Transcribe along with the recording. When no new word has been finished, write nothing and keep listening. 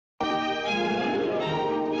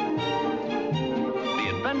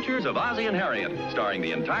Adventures of Ozzie and Harriet, starring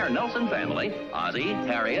the entire Nelson family, Ozzie,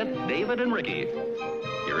 Harriet, David, and Ricky.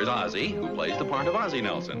 Here is Ozzie, who plays the part of Ozzie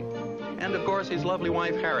Nelson. And, of course, his lovely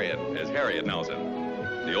wife, Harriet, as Harriet Nelson.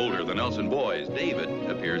 The older of the Nelson boys, David,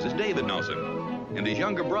 appears as David Nelson. And his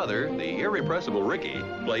younger brother, the irrepressible Ricky,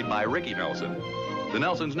 played by Ricky Nelson. The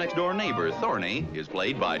Nelsons' next-door neighbor, Thorny, is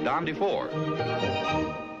played by Don DeFore.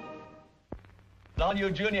 All you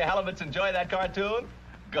junior halibuts enjoy that cartoon?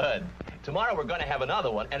 Good. Tomorrow we're going to have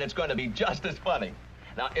another one, and it's going to be just as funny.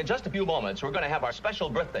 Now, in just a few moments, we're going to have our special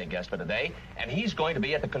birthday guest for today, and he's going to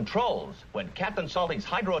be at the controls when Captain Salty's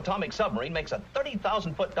hydroatomic submarine makes a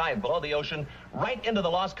 30,000-foot dive below the ocean right into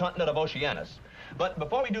the lost continent of Oceanus. But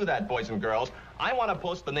before we do that, boys and girls, I want to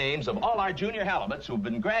post the names of all our junior halibuts who've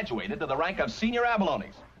been graduated to the rank of senior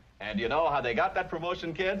abalones. And you know how they got that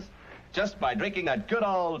promotion, kids? Just by drinking that good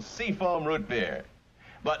old Seafoam root beer.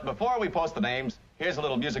 But before we post the names, here's a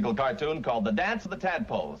little musical cartoon called The Dance of the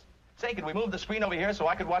Tadpoles. Say, could we move the screen over here so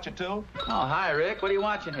I could watch it, too? Oh, hi, Rick. What are you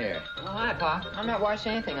watching here? Oh, hi, Pa. I'm not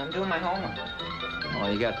watching anything. I'm doing my homework. Oh,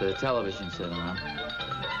 you got the television set on.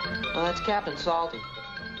 Well, that's Captain Salty.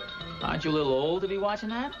 Aren't you a little old to be watching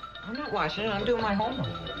that? I'm not watching it. I'm doing my homework.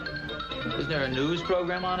 Isn't there a news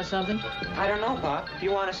program on or something? I don't know, Pa. If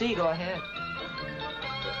you want to see, go ahead.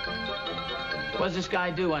 What does this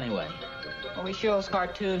guy do, anyway? Well, he shows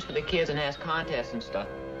cartoons for the kids and has contests and stuff.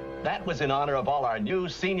 That was in honor of all our new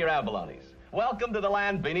senior abalones. Welcome to the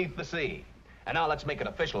land beneath the sea. And now let's make it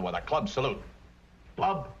official with a club salute.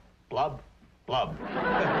 Blub, blub, blub.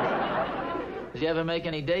 Did you ever make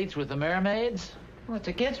any dates with the mermaids? Well, it's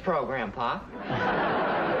a kids program, Pa.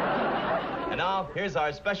 And now, here's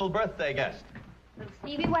our special birthday guest. I'm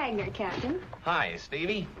Stevie Wagner, Captain. Hi,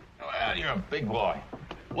 Stevie. Well, you're a big boy.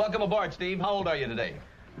 Welcome aboard, Steve. How old are you today?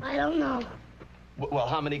 I don't know. Well,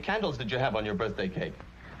 how many candles did you have on your birthday cake?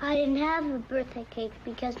 I didn't have a birthday cake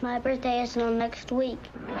because my birthday isn't until next week.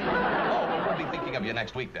 Oh, well, we'll be thinking of you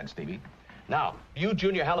next week then, Stevie. Now, you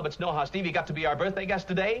junior halibuts know how Stevie got to be our birthday guest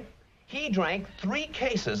today? He drank 3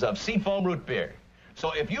 cases of Seafoam root beer.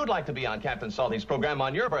 So if you'd like to be on Captain Salty's program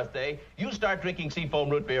on your birthday, you start drinking Seafoam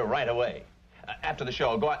root beer right away. After the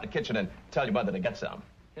show, go out in the kitchen and tell your mother to get some.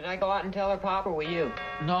 Did I go out and tell her, Pop, or were you?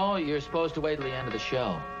 No, you're supposed to wait till the end of the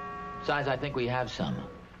show. Besides, I think we have some.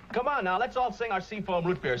 Come on now, let's all sing our Seafoam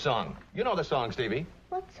root beer song. You know the song, Stevie.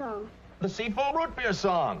 What song? The Seafoam root beer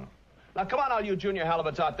song. Now, come on, all you junior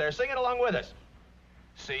halibuts out there, sing it along with us.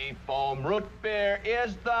 Seafoam root beer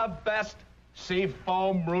is the best.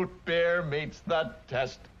 Seafoam root beer meets the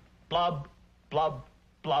test. Blub, blub,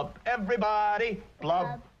 blub. Everybody,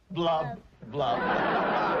 blub, blub, blub.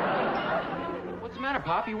 What's the matter,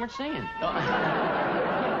 Pop? You weren't singing.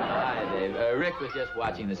 Hi, Dave. Rick was just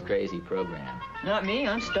watching this crazy program. Not me.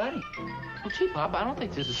 I'm studying. Well, gee, Pop, I don't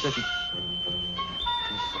think this is such a...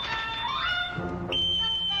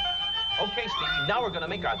 Okay, Stevie, now we're going to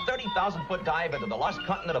make our 30,000-foot dive into the lost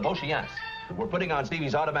continent of Oceanus. We're putting on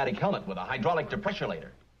Stevie's automatic helmet with a hydraulic depressurator.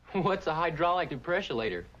 What's a hydraulic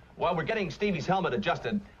depressurator? While we're getting Stevie's helmet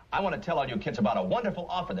adjusted, I want to tell all you kids about a wonderful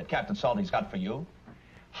offer that Captain Salty's got for you.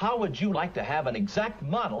 How would you like to have an exact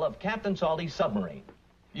model of Captain Salty's submarine?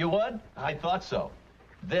 You would? I thought so.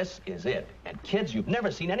 This is it. And kids, you've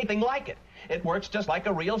never seen anything like it. It works just like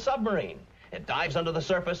a real submarine. It dives under the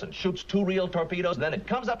surface and shoots 2 real torpedoes, then it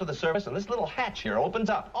comes up to the surface and this little hatch here opens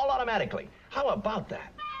up, all automatically. How about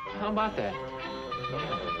that? How about that?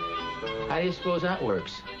 How do you suppose that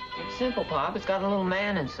works? It's simple, Pop. It's got a little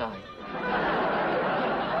man inside.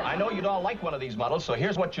 I know you'd all like one of these models, so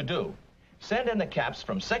here's what you do. Send in the caps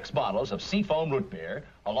from 6 bottles of Seafoam root beer,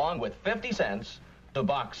 along with 50 cents, to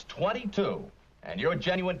Box 22. And your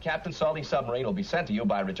genuine Captain Salty submarine will be sent to you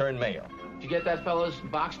by return mail. Did you get that, fellas?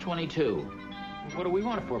 Box 22. What do we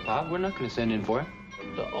want it for, Pop? We're not going to send in for it.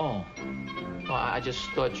 Well, I just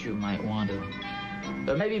thought you might want to.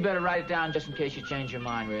 But maybe you better write it down just in case you change your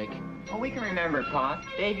mind, Rick. Oh, we can remember it, Pop.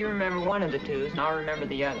 Dave, you remember one of the 2s, and I'll remember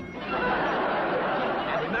the other.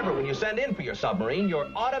 And remember, when you send in for your submarine, you're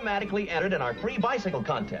automatically entered in our free bicycle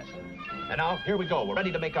contest. And now, here we go. We're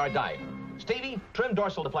ready to make our dive. Stevie, trim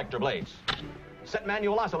dorsal deflector blades. Set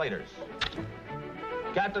manual oscillators.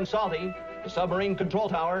 Captain Salty, the submarine control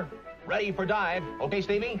tower, ready for dive. Okay,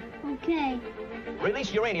 Stevie? Okay.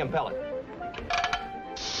 Release uranium pellet.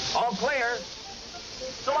 All clear.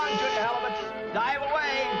 So long, junior halibuts. Dive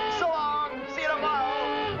away. So long. See you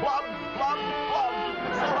tomorrow. Blub, blub, blub.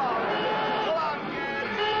 So long. So long,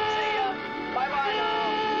 kids. See ya. Bye-bye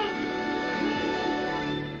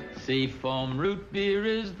now. Seafoam root beer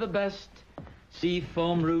is the best.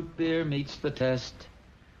 Seafoam root beer meets the test.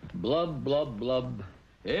 Blub, blub, blub.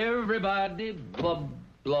 Everybody blub,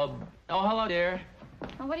 blub. Oh, hello, dear.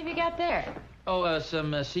 Well, what have you got there? Oh,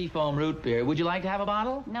 some seafoam root beer. Would you like to have a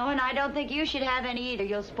bottle? No, and I don't think you should have any either.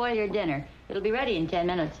 You'll spoil your dinner. It'll be ready in 10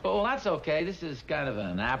 minutes. Oh, well, that's okay. This is kind of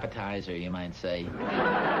an appetizer, you might say.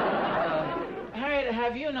 Harriet,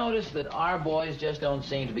 have you noticed that our boys just don't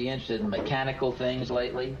seem to be interested in mechanical things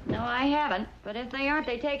lately? No, I haven't. But if they aren't,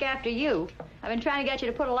 they take after you. I've been trying to get you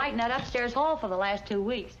to put a light in that upstairs hall for the last 2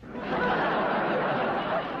 weeks.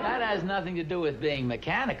 That has nothing to do with being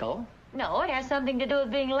mechanical. No, it has something to do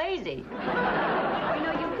with being lazy. You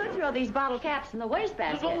know, you could throw these bottle caps in the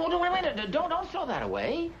wastebasket. Wait a minute. Don't throw that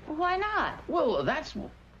away. Well, why not? Well,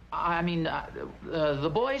 the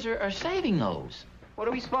boys are saving those. What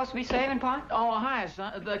are we supposed to be saving, Pa? Oh, hi,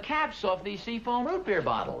 son. The caps off these seafoam root beer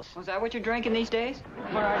bottles. Was that what you're drinking these days?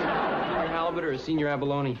 What are you, senior halibut or a senior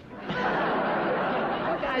abalone? You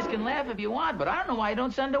guys can laugh if you want, but I don't know why you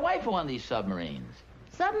don't send away for one of these submarines.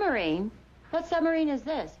 Submarine? What submarine is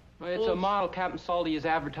this? Well, it's a model Captain Salty is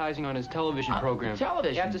advertising on his television program.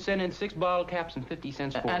 Television? You have to send in 6 bottle caps and 50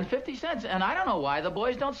 cents for And it. 50 cents, and I don't know why the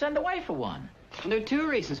boys don't send away for one. Well, there are 2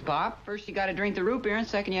 reasons, Pop. First, you got to drink the root beer, and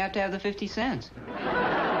second, you have to have the 50 cents.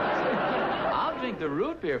 I'll drink the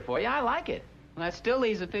root beer for you. I like it. Well, that still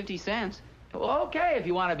leaves the 50 cents. Well, okay, if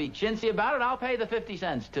you want to be chintzy about it, I'll pay the 50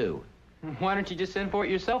 cents, too. Why don't you just send for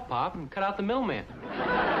it yourself, Pop, and cut out the middleman?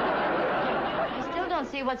 I still don't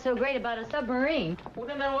see what's so great about a submarine. Well,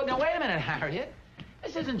 now, wait a minute, Harriet.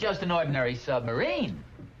 This isn't just an ordinary submarine.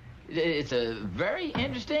 It's a very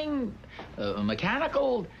interesting,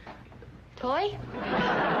 mechanical... Toy?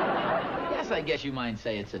 Yes, I guess you might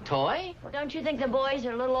say it's a toy. Well, don't you think the boys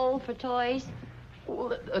are a little old for toys?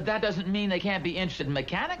 Well, that doesn't mean they can't be interested in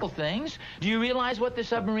mechanical things. Do you realize what the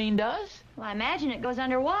submarine does? Well, I imagine it goes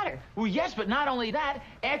underwater. Well, yes, but not only that.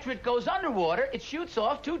 After it goes underwater, it shoots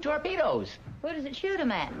off 2 torpedoes. Who does it shoot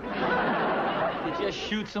them at? It just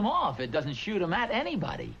shoots them off. It doesn't shoot them at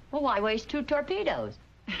anybody. Well, why waste 2 torpedoes?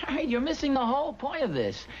 Harriet, you're missing the whole point of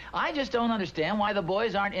this. I just don't understand why the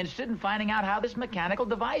boys aren't interested in finding out how this mechanical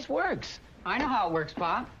device works. I know how it works,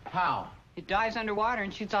 Pop. How? It dives underwater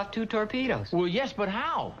and shoots off 2 torpedoes. Well, yes, but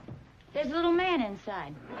how? There's a little man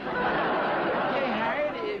inside. Hey,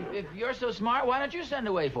 Harriet, if you're so smart, why don't you send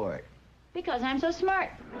away for it? Because I'm so smart.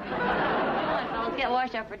 Come on, fellas, get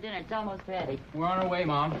washed up for dinner. It's almost ready. We're on our way,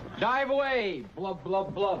 Mom. Dive away! Blub,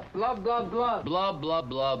 blub, blub. Blub, blub, blub. Blub, blub,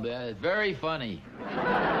 blub. Very funny.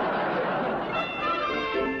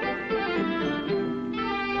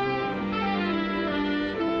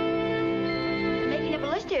 Making up a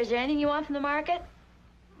list here. Is there anything you want from the market?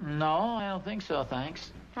 No, I don't think so,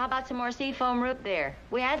 thanks. How about some more seafoam root beer?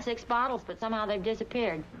 We had 6 bottles, but somehow they've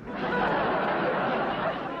disappeared.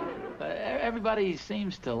 Everybody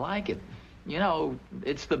seems to like it. You know,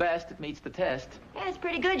 it's the best. It meets the test. Yeah, it's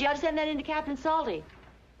pretty good. You ought to send that in to Captain Salty.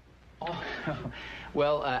 Oh,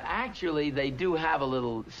 well, actually, they do have a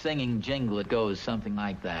little singing jingle that goes something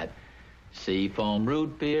like that. Seafoam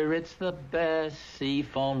root beer, it's the best.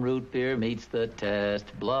 Seafoam root beer meets the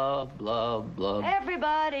test. Blub, blub, blub.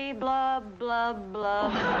 Everybody blub, blub,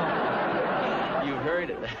 blub. You've heard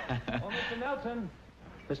it. Oh, Mr. Nelson.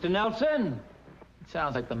 Mr. Nelson. It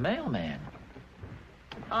sounds like the mailman.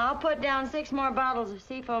 I'll put down 6 more bottles of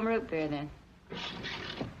seafoam root beer then.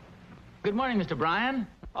 Good morning, Mr. Bryan.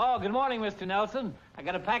 Oh, good morning, Mr. Nelson. I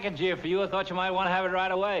got a package here for you. I thought you might want to have it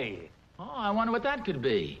right away. Oh, I wonder what that could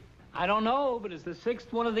be. I don't know, but it's the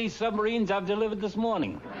 6th one of these submarines I've delivered this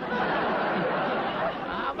morning.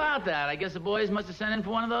 How about that? I guess the boys must have sent in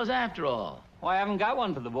for one of those after all. Well, I haven't got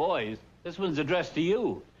one for the boys. This one's addressed to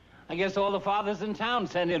you. I guess all the fathers in town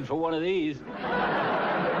sent in for one of these.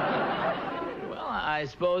 Well, I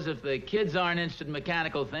suppose if the kids aren't interested in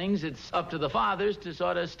mechanical things, it's up to the fathers to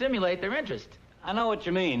sort of stimulate their interest. I know what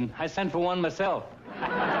you mean. I sent for one myself. Well,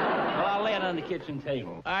 I'll lay it on the kitchen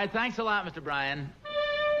table. All right, thanks a lot, Mr. Bryan.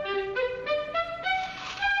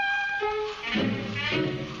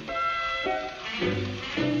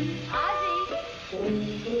 Ozzie!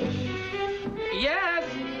 Yes!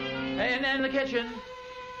 And in the kitchen.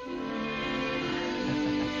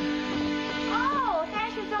 Oh,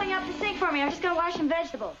 thanks for filling up the sink for me. I'm just going to wash some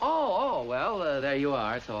vegetables. Well, there you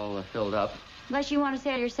are. It's all filled up. Unless you want to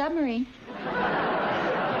sail your submarine.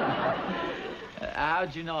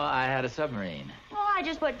 How'd you know I had a submarine? Oh, I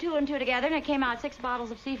just put 2 and 2 together, and it came out 6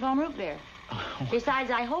 bottles of seafoam root beer.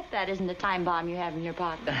 Besides, I hope that isn't the time bomb you have in your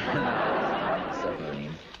pocket.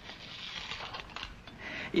 Submarine.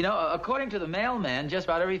 You know, according to the mailman, just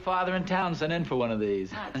about every father in town sent in for one of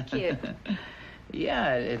these. Oh, it's cute.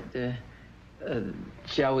 Yeah,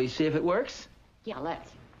 shall we see if it works? Yeah,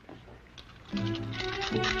 let's.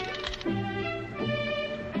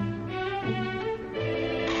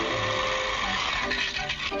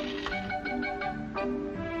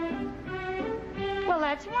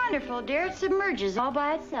 wonderful, dear. It submerges all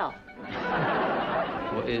by itself.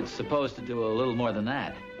 Well, it's supposed to do a little more than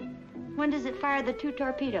that. When does it fire the 2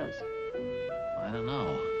 torpedoes? I don't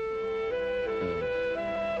know.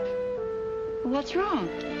 What's wrong?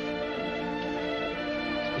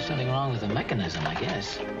 There's something wrong with the mechanism, I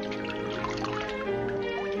guess.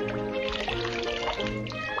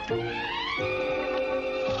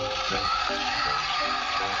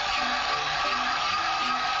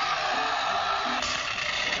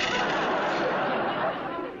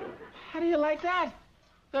 How do you like that?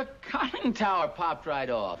 The conning tower popped right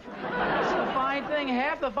off. It's a fine thing.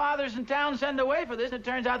 Half the fathers in town send away for this, and it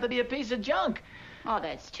turns out to be a piece of junk. Oh,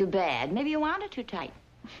 that's too bad. Maybe you wound it too tight.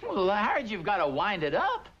 Well, Harriet, you've got to wind it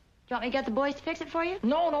up. Do you want me to get the boys to fix it for you?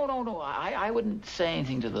 No. I wouldn't say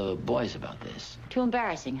anything to the boys about this. Too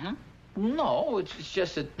embarrassing, huh? No, it's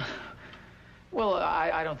just that... Well,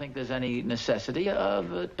 I don't think there's any necessity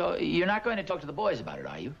of... You're not going to talk to the boys about it,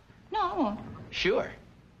 are you? No. Sure.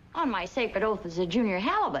 On my sacred oath as a junior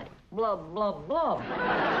halibut. Blub, blub, blub.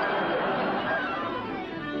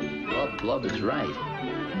 Blub is right.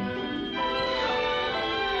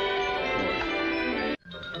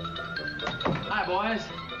 Hi, boys.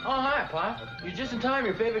 Oh, hi, Pop. You're just in time.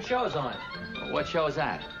 Your favorite show's on. What show is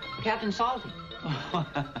that? Captain Salty.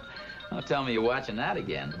 Don't tell me you're watching that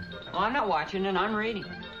again. Oh, I'm not watching it. I'm reading.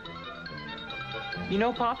 You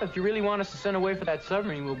know, Pop, if you really want us to send away for that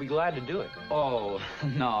submarine, we'll be glad to do it. Oh,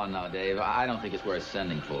 no, Dave. I don't think it's worth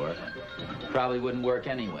sending for. Probably wouldn't work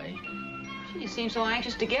anyway. You seem so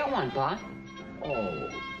anxious to get one, Pa. Oh,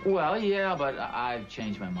 well, yeah, but I've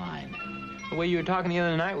changed my mind. The way you were talking the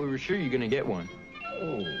other night, we were sure you were going to get one.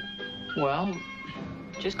 Oh, well...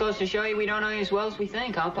 Just goes to show you we don't know you as well as we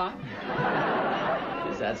think, huh, Pa?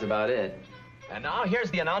 Guess that's about it. And now here's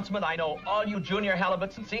the announcement I know all you junior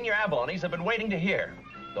halibuts and senior abalones have been waiting to hear.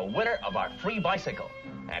 The winner of our free bicycle.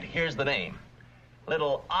 And here's the name.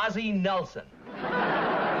 Little Ozzie Nelson.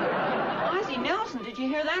 Ozzie Nelson, did you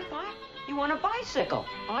hear that, Pa? He won a bicycle.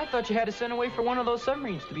 Oh, I thought you had to send away for one of those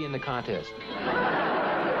submarines to be in the contest.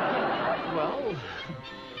 Well,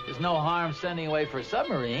 there's no harm sending away for a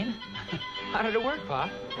submarine. How did it work, Pa?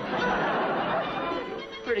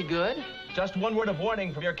 Pretty good. Just one word of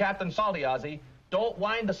warning from your Captain Salty, Ozzie. Don't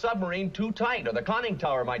wind the submarine too tight or the conning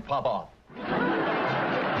tower might pop off.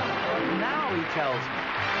 Now he tells me.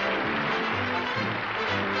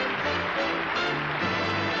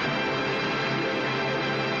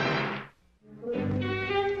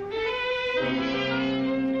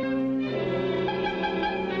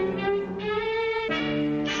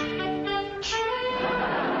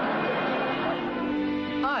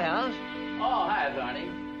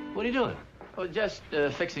 What are you doing? Oh, just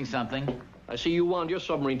fixing something. I see you wound your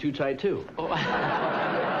submarine too tight, too. Oh,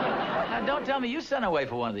 now, don't tell me you sent away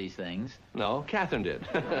for one of these things. No, Catherine did.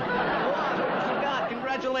 Oh, I forgot.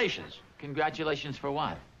 Congratulations. Congratulations for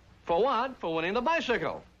what? For what? For winning the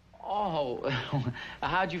bicycle. Oh,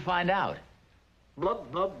 how'd you find out?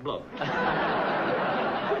 Blub, blub, blub.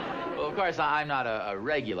 Well, of course, I'm not a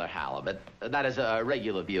regular halibut. That is a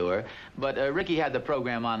regular viewer. But Ricky had the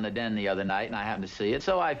program on the Den the other night, and I happened to see it,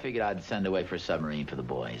 so I figured I'd send away for a submarine for the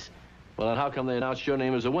boys. Well, then how come they announced your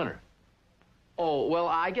name as the winner? Oh, well,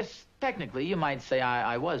 I guess technically you might say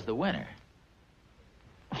I was the winner.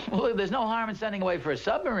 Well, there's no harm in sending away for a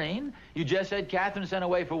submarine. You just said Catherine sent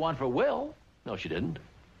away for one for Will. No, she didn't.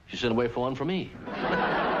 She sent away for one for me.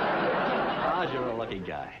 Ah, you're a lucky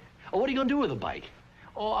guy. Oh, what are you going to do with the bike?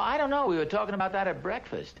 Oh, I don't know. We were talking about that at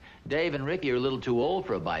breakfast. Dave and Ricky are a little too old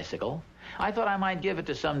for a bicycle. I thought I might give it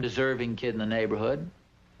to some deserving kid in the neighborhood.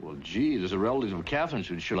 Well, gee, there's a relative of Catherine's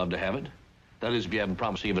who'd sure love to have it. That is, if you haven't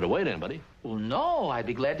promised to give it away to anybody. Well, no, I'd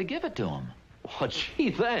be glad to give it to him. Oh,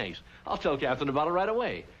 gee, thanks. I'll tell Catherine about it right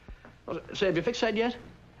away. Well, say, have you fixed that yet?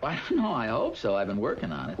 I don't know. I hope so. I've been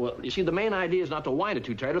working on it. Well, you see, the main idea is not to wind it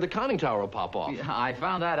too tight or the conning tower will pop off. Yeah, I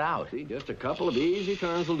found that out. See, just a couple of easy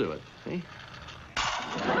turns will do it. See?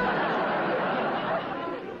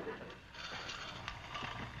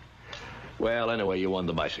 Well, anyway, you won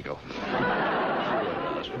the bicycle.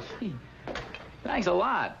 Thanks a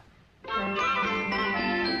lot.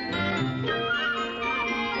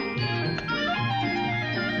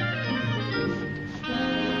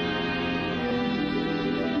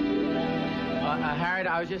 Harriet,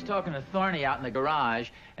 I was just talking to Thorny out in the garage,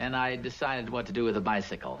 and I decided what to do with the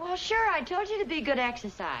bicycle. Well, sure, I told you to be good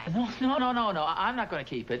exercise. No. I'm not going to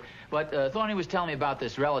keep it. But Thorny was telling me about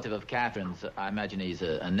this relative of Catherine's. I imagine he's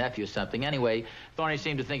a nephew or something. Anyway, Thorny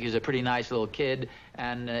seemed to think he was a pretty nice little kid,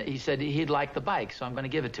 and he said he'd like the bike, so I'm going to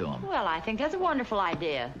give it to him. Well, I think that's a wonderful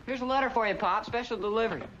idea. Here's a letter for you, Pop. Special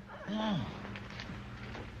delivery. Oh.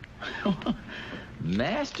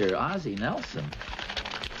 Master Ozzie Nelson.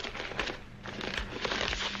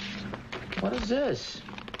 What is this?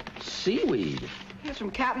 Seaweed. It's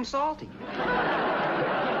from Captain Salty. You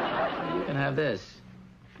can have this.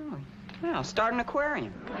 Oh, well, start an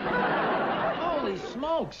aquarium. Holy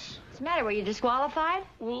smokes. What's the matter? Were you disqualified?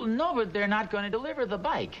 Well, no, but they're not going to deliver the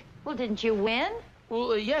bike. Well, didn't you win?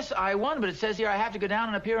 Well, yes, I won, but it says here I have to go down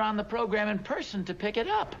and appear on the program in person to pick it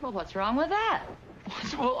up. Well, what's wrong with that?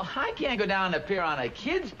 Well, I can't go down and appear on a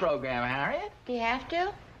kid's program, Harriet. Do you have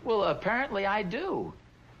to? Well, apparently I do.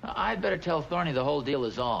 I'd better tell Thorny the whole deal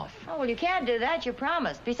is off. Oh, well, you can't do that. You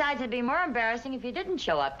promised. Besides, it'd be more embarrassing if you didn't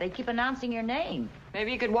show up. They'd keep announcing your name.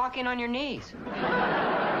 Maybe you could walk in on your knees. Well,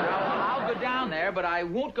 I'll go down there, but I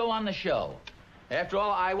won't go on the show. After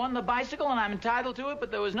all, I won the bicycle, and I'm entitled to it, but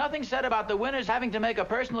there was nothing said about the winners having to make a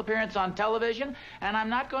personal appearance on television, and I'm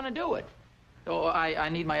not going to do it. Oh, I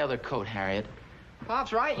need my other coat, Harriet.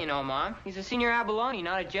 Pop's right, you know, Mom. He's a senior abalone,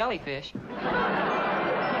 not a jellyfish. All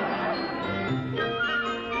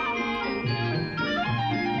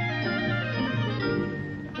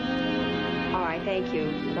right, thank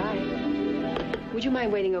you. Bye. Would you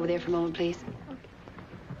mind waiting over there for a moment, please?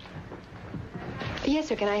 Yes,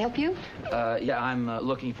 sir. Can I help you? Yeah, I'm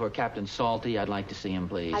looking for Captain Salty. I'd like to see him,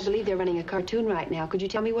 please. I believe they're running a cartoon right now. Could you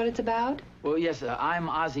tell me what it's about? Well, yes, I'm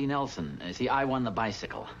Ozzie Nelson. See, I won the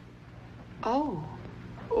bicycle. Oh.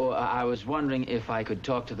 Oh, I was wondering if I could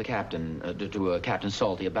talk to the captain, to Captain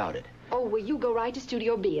Salty about it. Oh, well, you go right to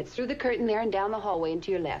Studio B. It's through the curtain there and down the hallway and to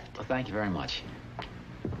your left. Well, thank you very much.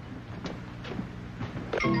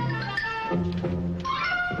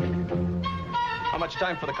 How much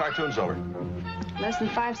time for the cartoon's over? Less than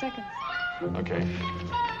 5 seconds. Okay.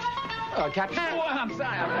 Captain... Oh, I'm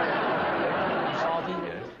sorry. Salty?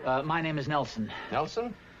 Yes. My name is Nelson.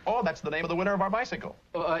 Nelson? Oh, that's the name of the winner of our bicycle.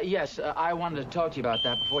 Yes, I wanted to talk to you about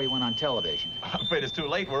that before you went on television. I'm afraid it's too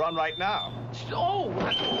late. We're on right now. Oh!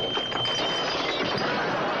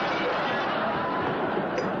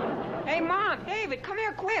 Hey, Mom, David, come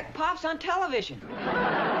here quick. Pop's on television.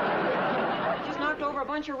 Just knocked over a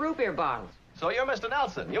bunch of root beer bottles. So you're Mr.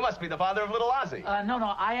 Nelson. You must be the father of little Ozzie.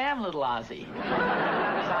 No, I am little Ozzie.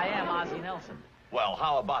 Yes, I am Ozzie Nelson. Well,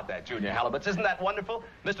 how about that, Junior Halibuts? Isn't that wonderful?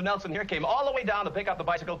 Mr. Nelson here came all the way down to pick up the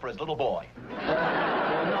bicycle for his little boy.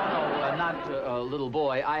 Well, not a little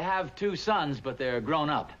boy. I have 2 sons, but they're grown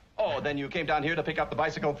up. Oh, then you came down here to pick up the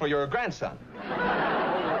bicycle for your grandson.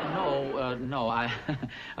 No, I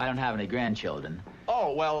don't have any grandchildren.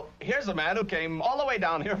 Oh, well, here's a man who came all the way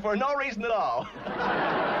down here for no reason at all.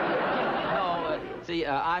 See,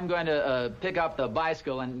 I'm going to pick up the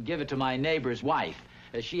bicycle and give it to my neighbor's wife.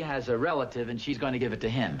 She has a relative, and she's going to give it to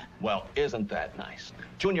him. Well, isn't that nice?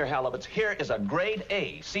 Junior Halibuts, here is a grade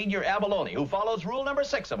A senior abalone who follows rule number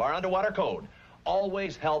 6 of our underwater code.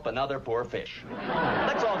 Always help another poor fish.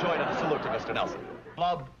 Let's all join in a salute to Mr. Nelson.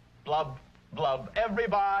 Blub, blub, blub.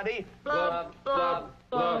 Everybody. Blub, blub,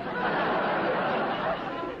 blub.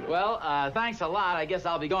 Well, thanks a lot. I guess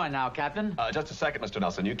I'll be going now, Captain. Just a second, Mr.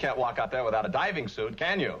 Nelson. You can't walk out there without a diving suit,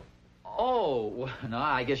 can you? Oh, no,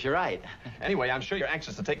 I guess you're right. Anyway, I'm sure you're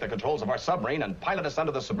anxious to take the controls of our submarine and pilot us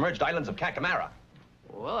under the submerged islands of Cacamara.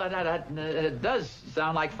 Well, that does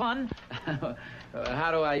sound like fun.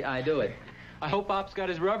 How do I do it? I hope Pop's got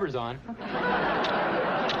his rubbers on.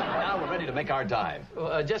 Now we're ready to make our dive.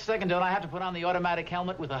 Just a second, don't I have to put on the automatic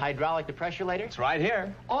helmet with a hydraulic depressurator? It's right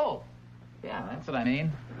here. Oh, yeah, that's what I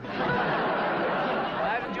mean.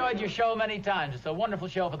 I've enjoyed your show many times. It's a wonderful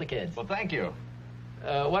show for the kids. Well, thank you.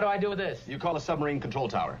 What do I do with this? You call a submarine control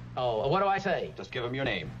tower. Oh, what do I say? Just give him your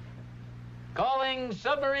name. Calling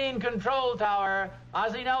submarine control tower,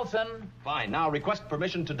 Ozzie Nelson. Fine. Now request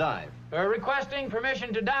permission to dive. Requesting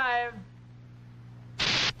permission to dive.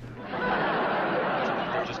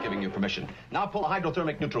 They're just giving you permission. Now pull a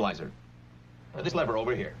hydrothermic neutralizer. This lever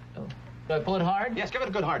over here. Oh. Do I pull it hard? Yes, give it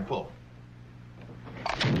a good hard pull.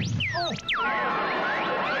 Oh!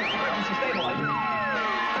 Emergency stabilizer.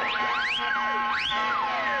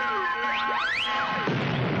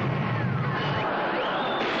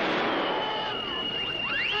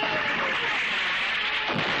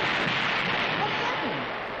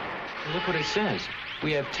 Look what it says.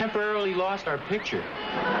 We have temporarily lost our picture.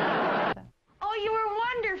 Oh, you were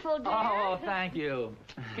wonderful, dear. Oh, thank you.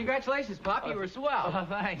 Congratulations, Pop. You were swell. Oh,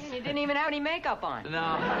 thanks. And you didn't even have any makeup on.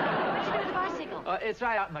 No. What'd you do with the bicycle? It's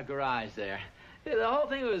right out in my garage there. Yeah, the whole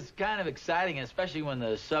thing was kind of exciting, especially when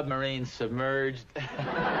the submarine submerged.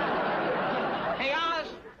 Hey, Oz.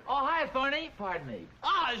 Oh, hi, Thorny. Pardon me.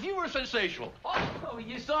 Oz, you were sensational. Oh,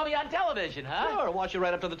 you saw me on television, huh? Sure, watched you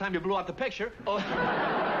right up to the time you blew out the picture. Oh.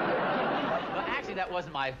 actually, that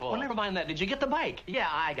wasn't my fault. Well, never mind that. Did you get the bike? Yeah,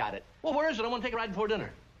 I got it. Well, where is it? I want to take a ride before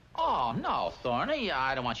dinner. Oh, no, Thorny.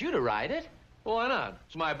 I don't want you to ride it. Well, why not?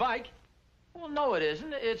 It's my bike. Well, no, it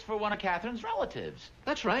isn't. It's for one of Catherine's relatives.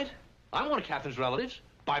 That's right. I'm one of Catherine's relatives.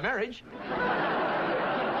 By marriage.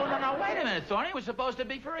 Oh, no, wait a minute, Thorny. It was supposed to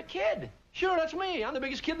be for a kid. Sure, that's me. I'm the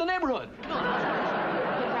biggest kid in the neighborhood. Come on,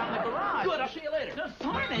 put it down in the garage. Good, I'll see you later. No,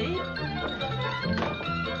 Thorny.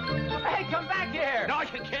 Hey, come back here. No, I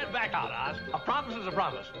can't back out, Oz. A promise is a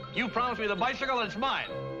promise. You promised me the bicycle, and it's mine.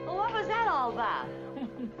 Well, what was that all about?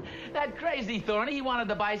 That crazy Thorny, he wanted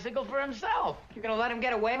the bicycle for himself. You're gonna let him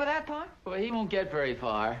get away with that, Pa? Well, he won't get very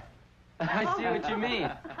far. I see what you mean.